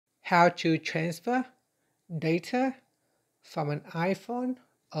how to transfer data from an iPhone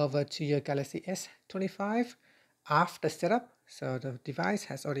over to your Galaxy S25 after setup. So the device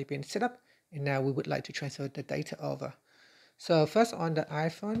has already been set up and now we would like to transfer the data over. So first on the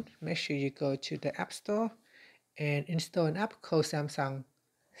iPhone, make sure you go to the App Store and install an app called Samsung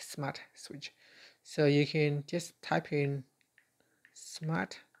Smart Switch. So you can just type in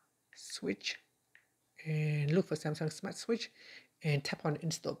Smart Switch and look for Samsung Smart Switch and tap on the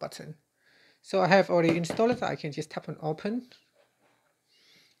install button. So I have already installed it. I can just tap on open.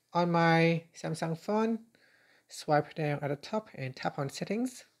 On my Samsung phone, swipe down at the top and tap on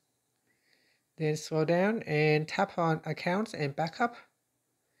settings. Then scroll down and tap on accounts and backup.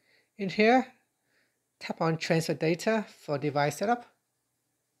 In here, tap on transfer data for device setup.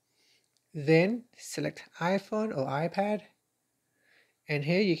 Then select iPhone or iPad. And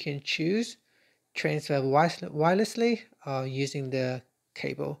here you can choose transfer wirelessly or using the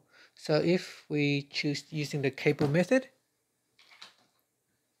cable. So if we choose using the cable method,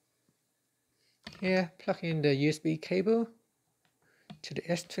 here plug in the USB cable to the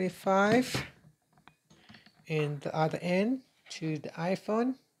S25 and the other end to the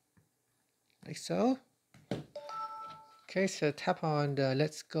iPhone, like so. Okay, so tap on the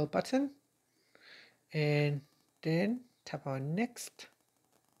Let's Go button and then tap on Next.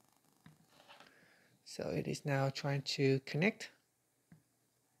 So it is now trying to connect.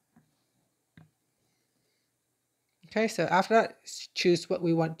 Okay, so after that, choose what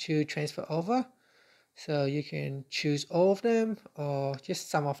we want to transfer over. So you can choose all of them or just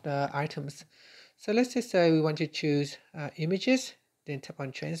some of the items. So let's just say we want to choose images, then tap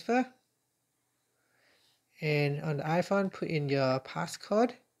on transfer. And on the iPhone, put in your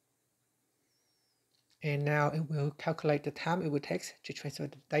passcode. And now it will calculate the time it will take to transfer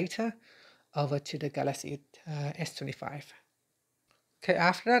the data over to the Galaxy S25. Okay,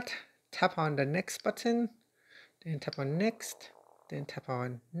 after that, tap on the next button, then tap on next, then tap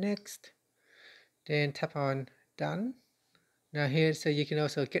on next, then tap on done. Now here, so you can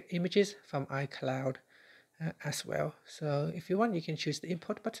also get images from iCloud as well. So if you want, you can choose the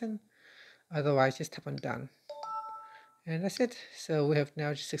import button. Otherwise, just tap on done. And that's it. So we have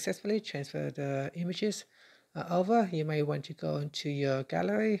now successfully transferred the images over. You may want to go into your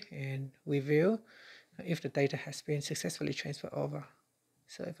gallery and review if the data has been successfully transferred over.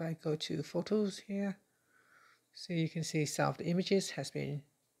 So if I go to photos here, so you can see some of the images has been,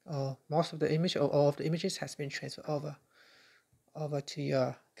 or most of the image or all of the images has been transferred over to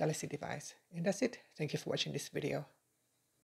your Galaxy device. And that's it. Thank you for watching this video.